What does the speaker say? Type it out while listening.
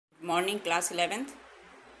morning, class 11th.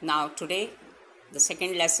 Now today the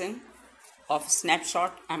second lesson of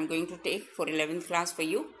Snapshot I am going to take for 11th class for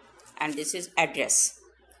you, and this is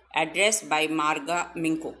Address by Marga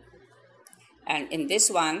Minko. And in this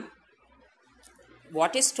one,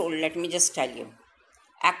 what is told, let me just tell you.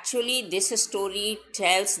 Actually, this story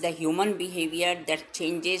tells the human behavior that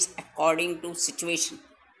changes according to situation.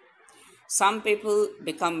 Some people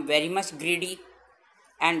become very much greedy,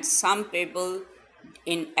 and some people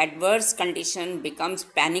in adverse condition becomes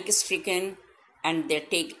panic stricken, and they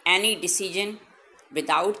take any decision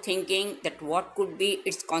without thinking that what could be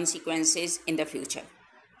its consequences in the future.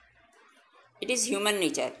 It is human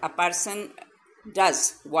nature. A person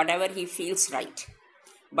does whatever he feels right,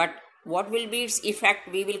 but what will be its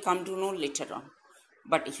effect we will come to know later on.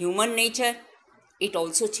 But human nature, it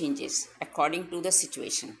also changes according to the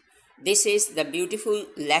situation. This is the beautiful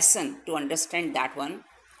lesson to understand that one.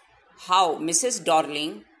 How Mrs.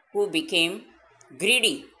 Darling, who became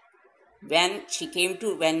greedy when she came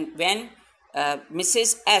to when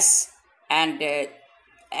Mrs. S and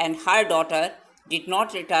her daughter did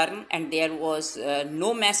not return, and there was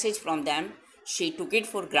no message from them, she took it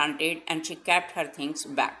for granted and she kept her things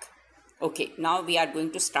back. Okay, now we are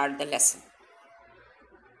going to start the lesson.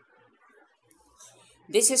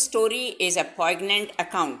 This story is a poignant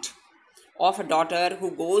account of a daughter who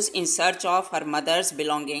goes in search of her mother's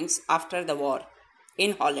belongings after the war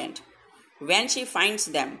in Holland. When she finds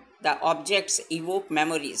them, the objects evoke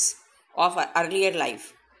memories of her earlier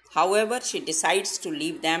life. However, she decides to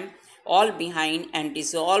leave them all behind and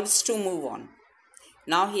resolves to move on.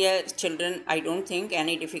 Now here, children, I don't think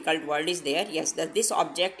any difficult word is there. Yes, this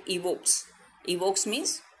object evokes. Evokes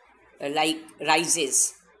means like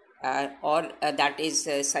rises. That is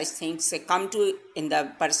such things come to in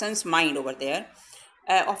the person's mind over there.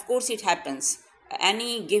 Of course it happens.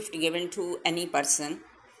 Any gift given to any person,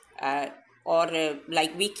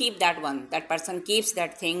 like we keep that one, that person keeps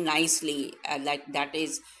that thing nicely, like that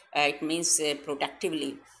is it means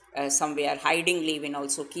protectively, somewhere hidingly even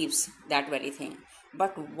also keeps that very thing.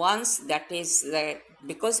 But once that is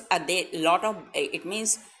because it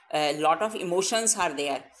means a lot of emotions are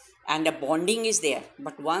there and a bonding is there,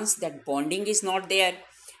 but once that bonding is not there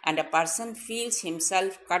and a person feels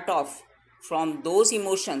himself cut off from those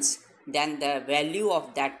emotions, then the value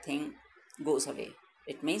of that thing goes away.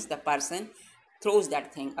 It means the person throws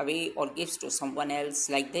that thing away or gives to someone else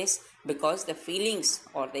like this, because the feelings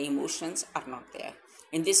or the emotions are not there.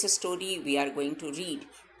 In this story we are going to read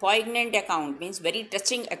poignant account, means very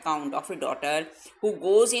touching account of a daughter who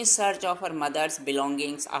goes in search of her mother's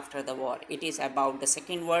belongings after the war. It is about the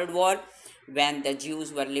Second World War, when the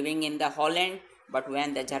Jews were living in the Holland, but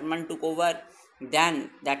when the German took over, then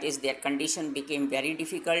that is their condition became very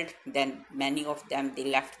difficult. Then many of them, they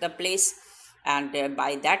left the place, and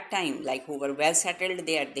by that time, like who were well settled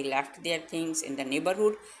there, they left their things in the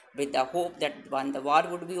neighborhood with the hope that when the war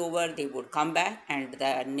would be over, they would come back, and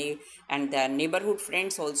the neighborhood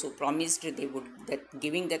friends also promised they would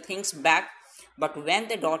giving the things back. But when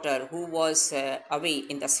the daughter who was away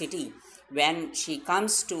in the city, when she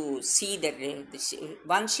comes to see that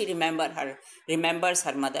once she remembers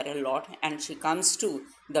her mother a lot, and she comes to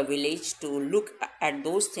the village to look at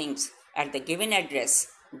those things at the given address,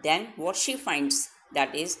 then what she finds,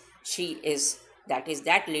 that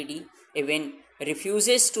lady even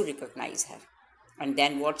refuses to recognize her. And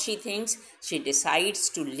then what she thinks, she decides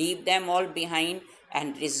to leave them all behind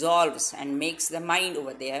and resolves and makes the mind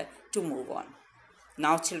over there to move on.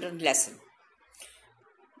 Now children, lesson.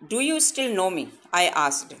 Do you still know me? I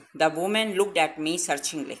asked. The woman looked at me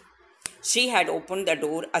searchingly. She had opened the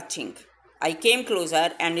door a chink. I came closer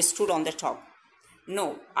and stood on the top.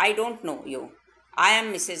 No, I don't know you. I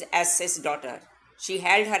am Mrs. S.'s daughter. She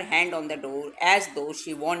held her hand on the door as though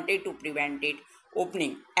she wanted to prevent it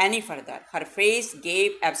opening any further. Her face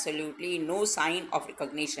gave absolutely no sign of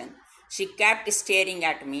recognition. She kept staring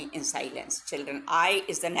at me in silence. Children, I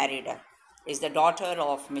is the narrator, is the daughter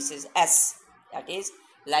of Mrs. S. That is,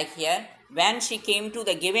 like here, when she came to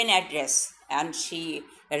the given address and she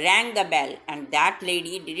rang the bell, and that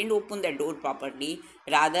lady didn't open the door properly,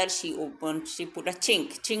 rather she put a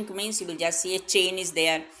chink. Chink means you will just see a chain is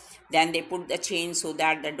there, then they put the chain so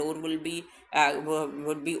that the door would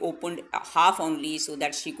be opened half only, so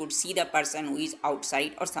that she could see the person who is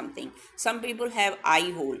outside or something. Some people have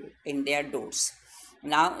eye hole in their doors.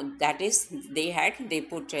 Now that is, they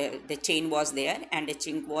put the chain was there and a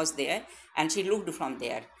chink was there, and she looked from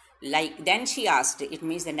there. Like then she asked, it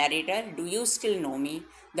means the narrator, do you still know me?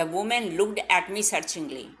 The woman looked at me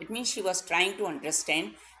searchingly. It means she was trying to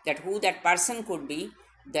understand that who that person could be,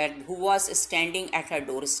 that who was standing at her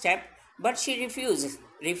doorstep, but she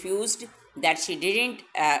refused that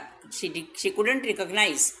she couldn't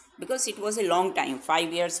recognize, because it was a long time.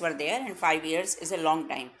 5 years were there, and 5 years is a long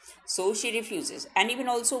time. So she refuses. And even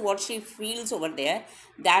also what she feels over there,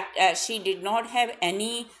 that she did not have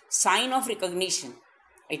any sign of recognition.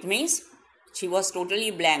 It means she was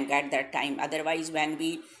totally blank at that time. Otherwise, when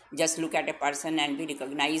we just look at a person and we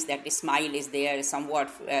recognize that a smile is there, somewhat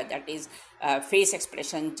that is face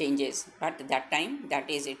expression changes. But that time, that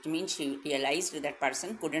is, it means she realized that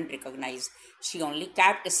person couldn't recognize. She only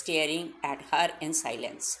kept staring at her in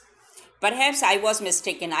silence. Perhaps I was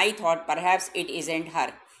mistaken. I thought perhaps it isn't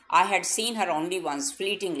her. I had seen her only once,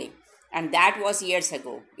 fleetingly, and that was years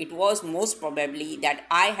ago. It was most probably that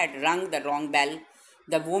I had rung the wrong bell.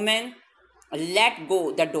 The woman let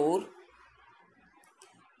go the door,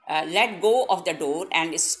 let go of the door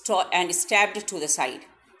and stepped to the side.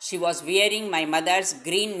 She was wearing my mother's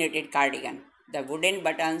green knitted cardigan. The wooden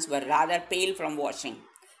buttons were rather pale from washing.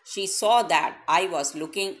 She saw that I was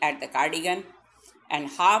looking at the cardigan and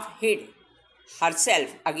half hid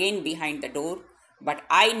herself again behind the door, but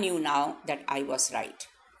I knew now that I was right.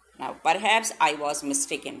 Now, perhaps I was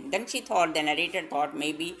mistaken. Then the narrator thought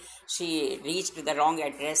maybe she reached the wrong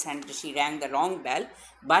address and she rang the wrong bell.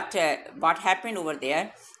 But what happened over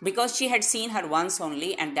there, because she had seen her once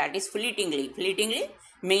only, and that is fleetingly. Fleetingly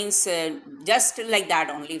means just like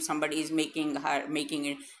that only. If somebody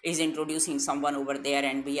is introducing someone over there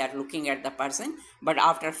and we are looking at the person, but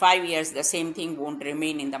after 5 years, the same thing won't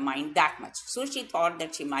remain in the mind that much. So she thought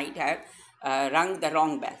that she might have rung the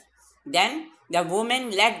wrong bell. Then the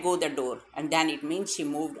woman let go the door, and then it means she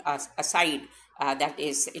moved aside. That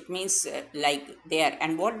is, it means like there.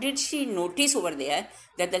 And what did she notice over there?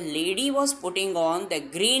 That the lady was putting on the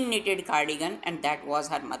green knitted cardigan, and that was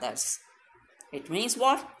her mother's. It means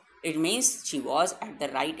what? It means she was at the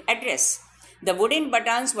right address. The wooden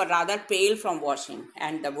buttons were rather pale from washing,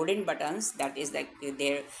 and the wooden buttons, that is like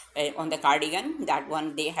there on the cardigan, that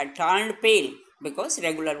one they had turned pale because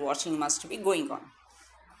regular washing must be going on.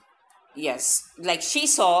 Yes, like she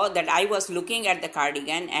saw that I was looking at the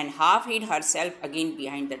cardigan and half hid herself again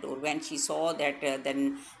behind the door. When she saw that,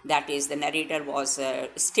 then that is the narrator was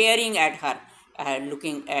staring at her,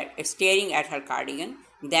 staring at her cardigan.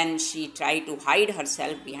 Then she tried to hide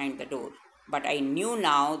herself behind the door. But I knew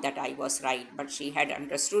now that I was right. But she had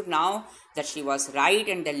understood now that she was right,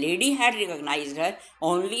 and the lady had recognized her.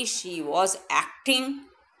 Only she was acting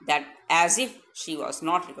that as if she was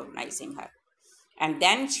not recognizing her. And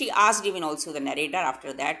then she asked even also the narrator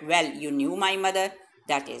after that, well, you knew my mother?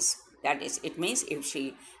 That is, it means if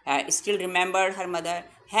she still remembered her mother.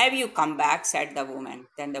 Have you come back? Said the woman.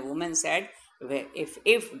 Then the woman said,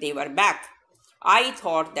 if they were back. I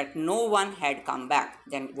thought that no one had come back.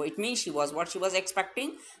 Then it means what she was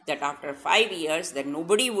expecting, that after 5 years that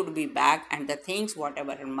nobody would be back, and the things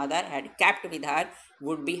whatever her mother had kept with her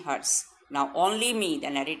would be hers. Now only me, the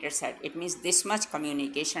narrator said. It means this much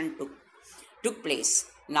communication took place.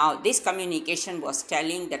 Now this communication was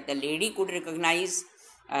telling that the lady could recognize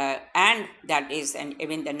and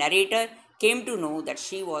even the narrator came to know that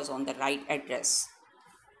she was on the right address.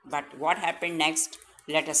 But what happened next?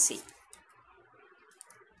 Let us see.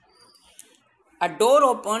 A door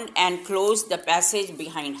opened and closed the passage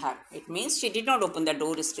behind her. It means she did not open the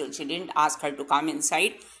door still. She didn't ask her to come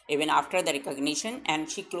inside even after the recognition, and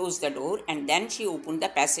she closed the door, and then she opened the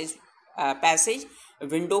passage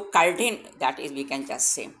window curtain, that is, we can just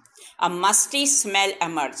say. A musty smell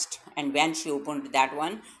emerged, and when she opened that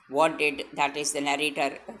one, that is the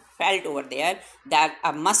narrator felt over there, that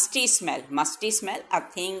a musty smell, a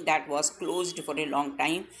thing that was closed for a long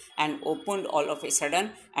time and opened all of a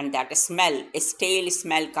sudden, and that smell, a stale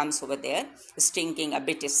smell comes over there, a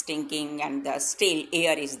bit stinking, and the stale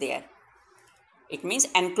air is there. It means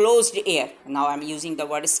enclosed air. Now I am using the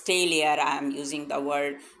word stale air. I am using the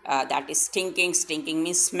word that is stinking. Stinking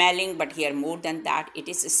means smelling, but here more than that, it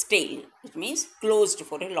is stale. It means closed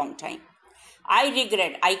for a long time. I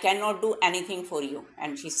regret I cannot do anything for you.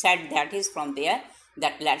 And she said that is from there,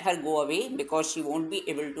 that let her go away because she won't be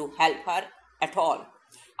able to help her at all.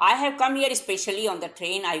 I have come here especially on the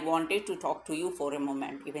train. I wanted to talk to you for a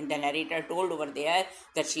moment. Even the narrator told over there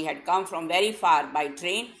that she had come from very far by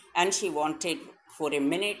train and she wanted for a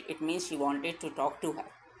minute. It means she wanted to talk to her.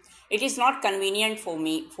 It is not convenient for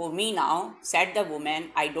me now, said the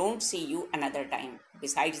woman. I don't see you another time.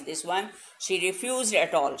 Besides this one, she refused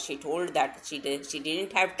at all. She told that she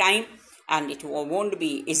didn't have time and it won't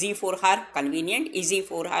be easy for her, easy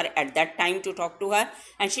for her at that time to talk to her,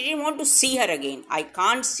 and she didn't want to see her again. I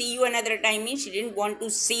can't see you another time means she didn't want to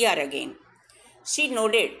see her again. She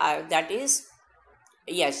nodded, that is,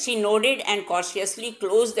 Yes, she nodded and cautiously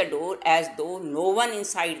closed the door as though no one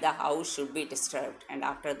inside the house should be disturbed. And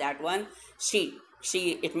after that one,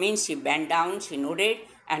 it means she bent down, she nodded,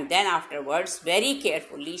 and then afterwards, very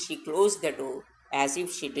carefully, she closed the door as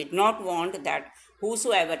if she did not want that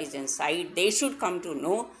whosoever is inside, they should come to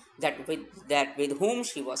know that with whom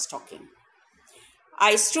she was talking.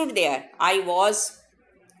 I stood there. I was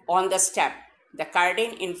on the step. The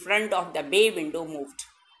curtain in front of the bay window moved.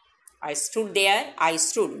 I stood there. I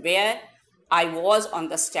stood where I was on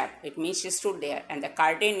the step. It means she stood there, and the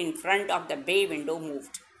curtain in front of the bay window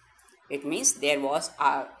moved. It means there was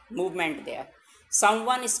a movement there.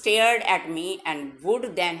 Someone stared at me and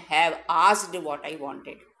would then have asked what I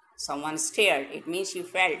wanted. Someone stared. It means she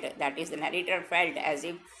felt, that is, the narrator felt as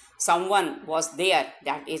if someone was there,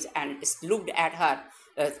 that is, and looked at her,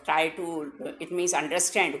 tried to, it means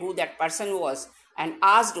understand who that person was, and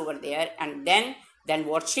asked over there, and then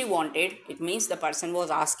what she wanted, it means the person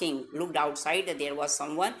was asking, looked outside, that there was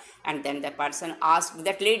someone, and then the person asked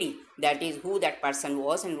that lady, that is, who that person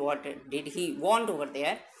was and what did he want over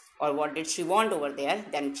there, or what did she want over there.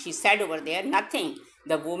 Then she said over there, nothing.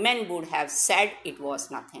 The woman would have said it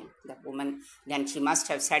was nothing. The woman, then she must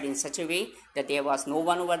have said in such a way that there was no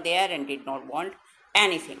one over there and did not want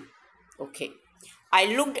anything. Okay. I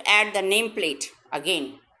looked at the nameplate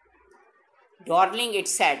again. Darling, it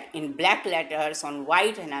said in black letters on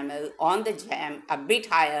white enamel on the jamb, a bit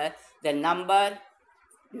higher, the number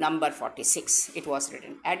 46. It was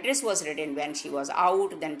written. Address was written when she was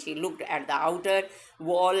out. Then she looked at the outer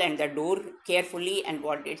wall and the door carefully, and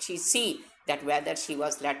what did she see? That whether she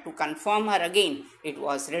was let to confirm her again. It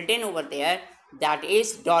was written over there, that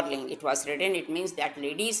is Darling. It was written, it means that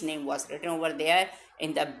lady's name was written over there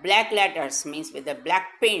in the black letters, means with the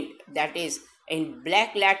black paint, that is in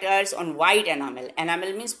black letters on white enamel.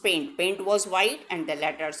 Enamel means paint. Paint was white and the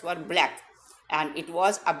letters were black, and it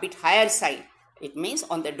was a bit higher side. It means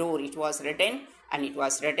on the door it was written, and it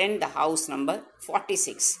was written the house number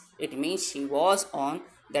 46. It means she was on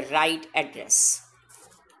the right address.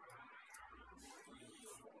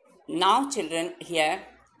 Now children, here,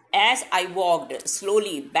 as I walked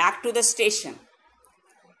slowly back to the station,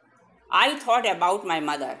 I thought about my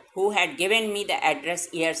mother, who had given me the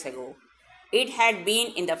address years ago. It had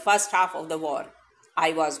been in the first half of the war.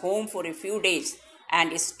 I was home for a few days,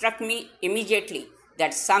 and it struck me immediately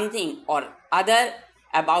that something or other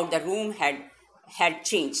about the room had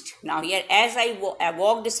changed. Now here, as I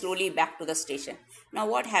walked slowly back to the station, now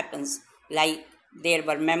what happens? Like, there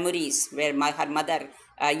were memories where her mother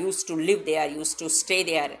used to live there, used to stay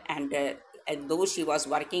there, and though she was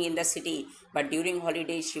working in the city, but during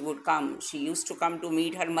holidays she would come. She used to come to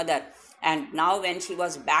meet her mother. And now when she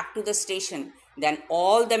was back to the station, then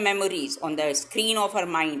all the memories on the screen of her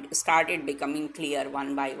mind started becoming clear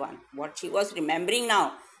one by one. What she was remembering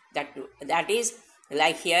now, that is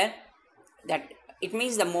like here, that it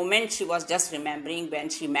means the moment she was just remembering when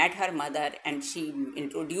she met her mother and she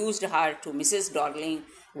introduced her to Mrs. Darling,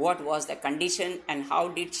 what was the condition and how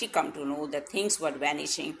did she come to know that things were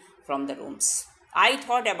vanishing from the rooms. I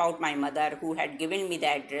thought about my mother, who had given me the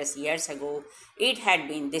address years ago. It had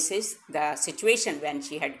been, this is the situation when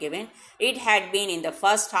she had given, it had been in the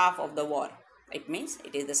first half of the war. It means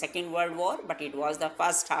it is the Second World War, but it was the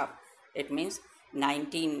first half. It means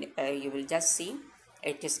you will just see,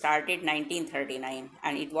 it started 1939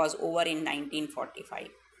 and it was over in 1945.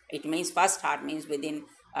 It means first half means within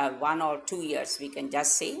 1 or 2 years, we can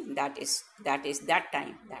just say that is that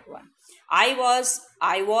time, that one. I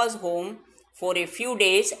was home for a few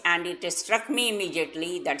days, and it struck me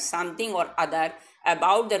immediately that something or other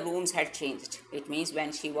about the rooms had changed. It means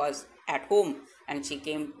when she was at home and she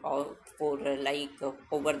came for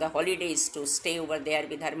over the holidays to stay over there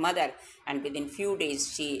with her mother, and within few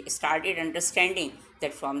days she started understanding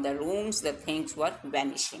that from the rooms the things were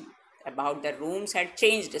vanishing. About the rooms had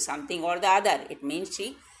changed something or the other. It means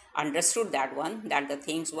she understood that one, that the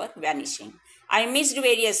things were vanishing. I missed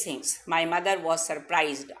various things. My mother was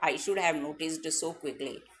surprised. I should have noticed so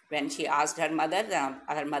quickly. When she asked her mother,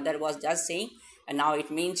 her mother was just saying, and now it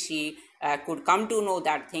means she could come to know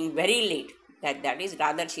that thing very late. That is,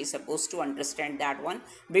 rather she is supposed to understand that one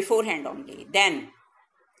beforehand only.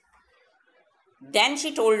 Then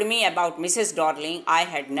she told me about Mrs. Darling. I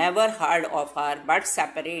had never heard of her, but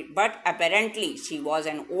apparently she was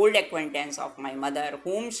an old acquaintance of my mother,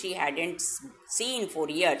 whom she hadn't seen for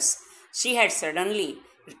years. She had suddenly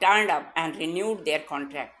turned up and renewed their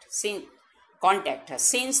contact.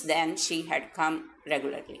 Since then, she had come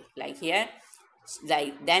regularly. Like here,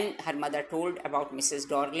 then her mother told about Mrs.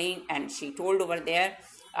 Darling, and she told over there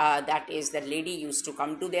that is the lady used to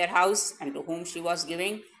come to their house and to whom she was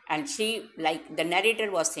giving, And she, like the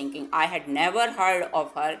narrator was thinking, I had never heard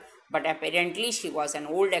of her, but apparently she was an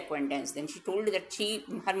old acquaintance. Then she told that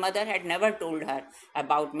her mother had never told her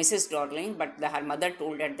about Mrs. Dorling, but her mother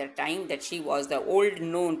told at that time that she was the old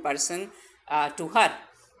known person to her.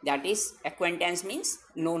 That is, acquaintance means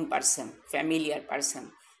known person, familiar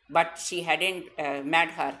person. But she hadn't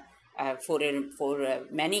met her for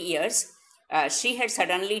many years. She had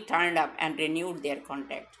suddenly turned up and renewed their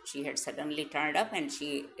contact. She had suddenly turned up and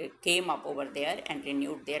she came up over there and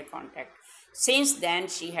renewed their contact. Since then,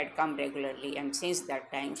 she had come regularly, and since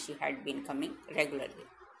that time, she had been coming regularly.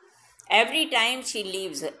 Every time she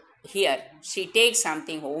leaves here, she takes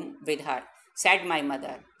something home with her, said my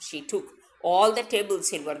mother. She took all the table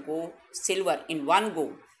silver in one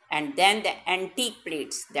go, and then the antique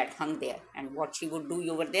plates that hung there. And what she would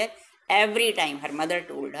do over there, every time, her mother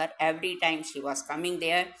told her, every time she was coming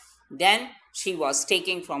there, then she was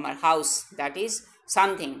taking from her house, that is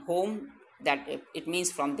something home, that it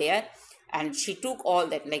means from there. And she took all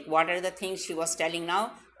that, like what are the things she was telling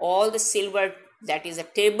now? All the silver, that is a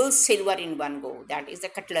table silver in one go. That is the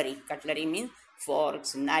cutlery. Cutlery means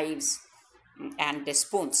forks, knives, and the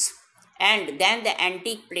spoons. And then the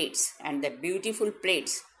antique plates and the beautiful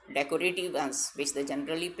plates, decorative ones, which the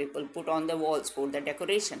generally people put on the walls for the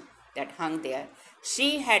decoration, that hung there.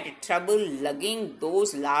 She had trouble lugging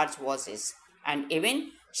those large vases. And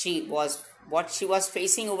even what she was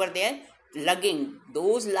facing over there, lugging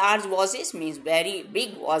those large vases, means very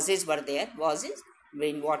big vases were there. Vases,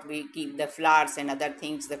 when what we keep the flowers and other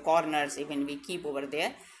things, the corners, even we keep over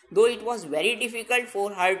there. Though it was very difficult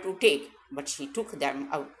for her to take, but she took them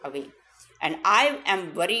away. And I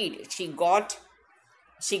am worried she got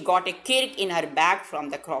a kirk in her back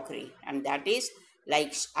from the crockery. And that is,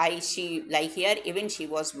 like here, even she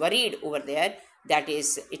was worried over there. That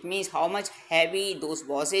is, it means how much heavy those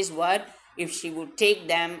vases were. If she would take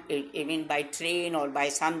them even by train or by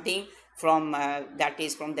something from that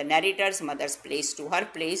is from the narrator's mother's place to her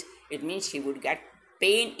place, it means she would get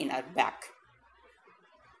pain in her back.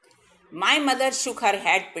 My mother shook her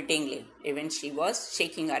head pityingly. Even she was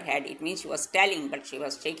shaking her head. It means she was telling, but she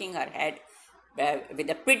was shaking her head with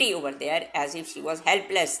a pity over there, as if she was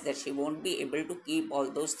helpless, that she won't be able to keep all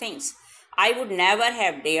those things. I would never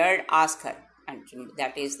have dared ask her. And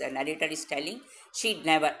that is, the narrator is telling, she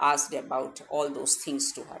never asked about all those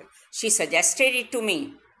things to her. She suggested it to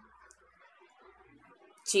me.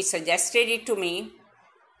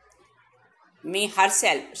 Me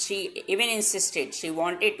herself. She even insisted. She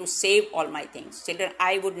wanted to save all my things. Children,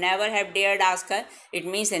 I would never have dared ask her. It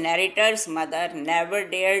means the narrator's mother never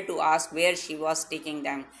dared to ask where she was taking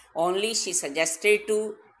them. Only she suggested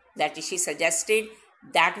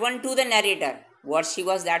that one to the narrator. What she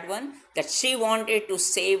was that one? That she wanted to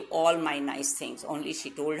save all my nice things. Only she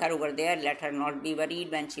told her over there, let her not be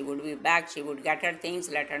worried. When she would be back, she would get her things.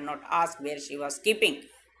 Let her not ask where she was keeping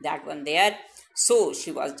that one there. So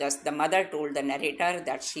she was just, the mother told the narrator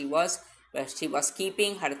that she was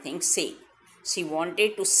keeping her things safe. She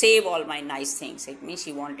wanted to save all my nice things. It means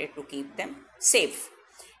she wanted to keep them safe.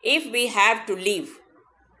 If we have to leave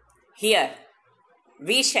here,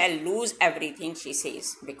 we shall lose everything, she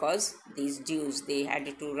says, because these Jews, they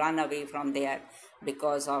had to run away from there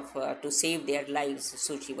because of to save their lives.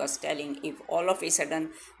 So she was telling, if all of a sudden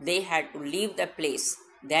they had to leave the place,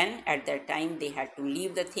 then at that time they had to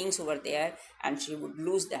leave the things over there and she would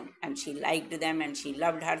lose them. And she liked them and she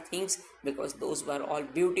loved her things because those were all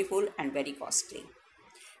beautiful and very costly.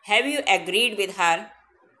 Have you agreed with her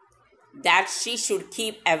that she should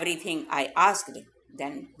keep everything I asked?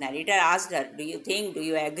 Then narrator asked her, do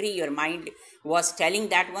you agree? Your mind was telling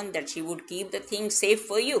that one that she would keep the things safe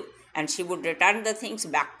for you and she would return the things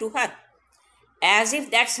back to her. As if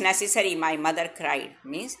that's necessary, my mother cried.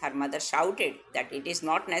 Means her mother shouted that it is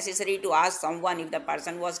not necessary to ask someone if the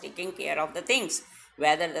person was taking care of the things,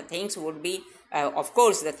 whether the things would be, of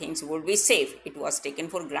course the things would be safe. It was taken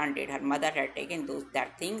for granted. Her mother had taken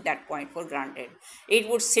that point for granted. It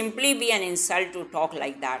would simply be an insult to talk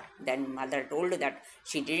like that. Then mother told that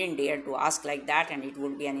she didn't dare to ask like that, and it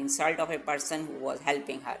would be an insult of a person who was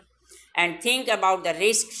helping her. And think about the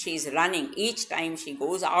risk she is running each time she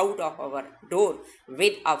goes out of our door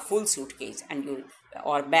with a full suitcase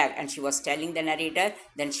or bag. And she was telling the narrator,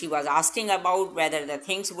 then she was asking about whether the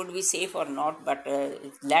things would be safe or not, but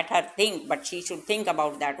let her think, but she should think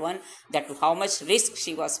about that one, that how much risk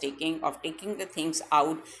she was taking of taking the things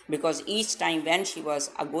out, because each time when she was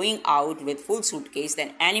going out with full suitcase,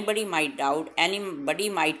 then anybody might doubt, anybody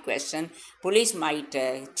might question, police might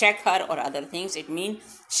check her or other things. It means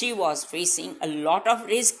she was facing a lot of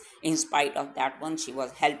risk In spite of that one, she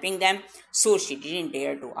was helping them, so she didn't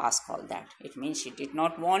dare to ask all that. It means she did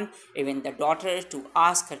not want even the daughter to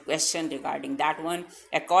ask her question regarding that one.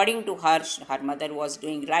 According to her, her mother was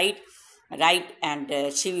doing right, and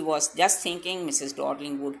she was just thinking Mrs.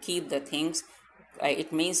 Dawdling would keep the things,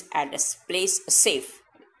 it means at a place safe,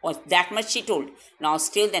 or that much she told. Now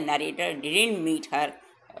still the narrator didn't meet her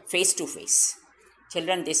face to face.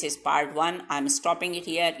 Children, this is part 1. I'm stopping it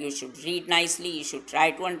here. You should read nicely. You should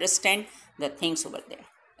try to understand the things over there.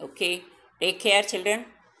 Okay, take care, children,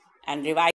 and revise.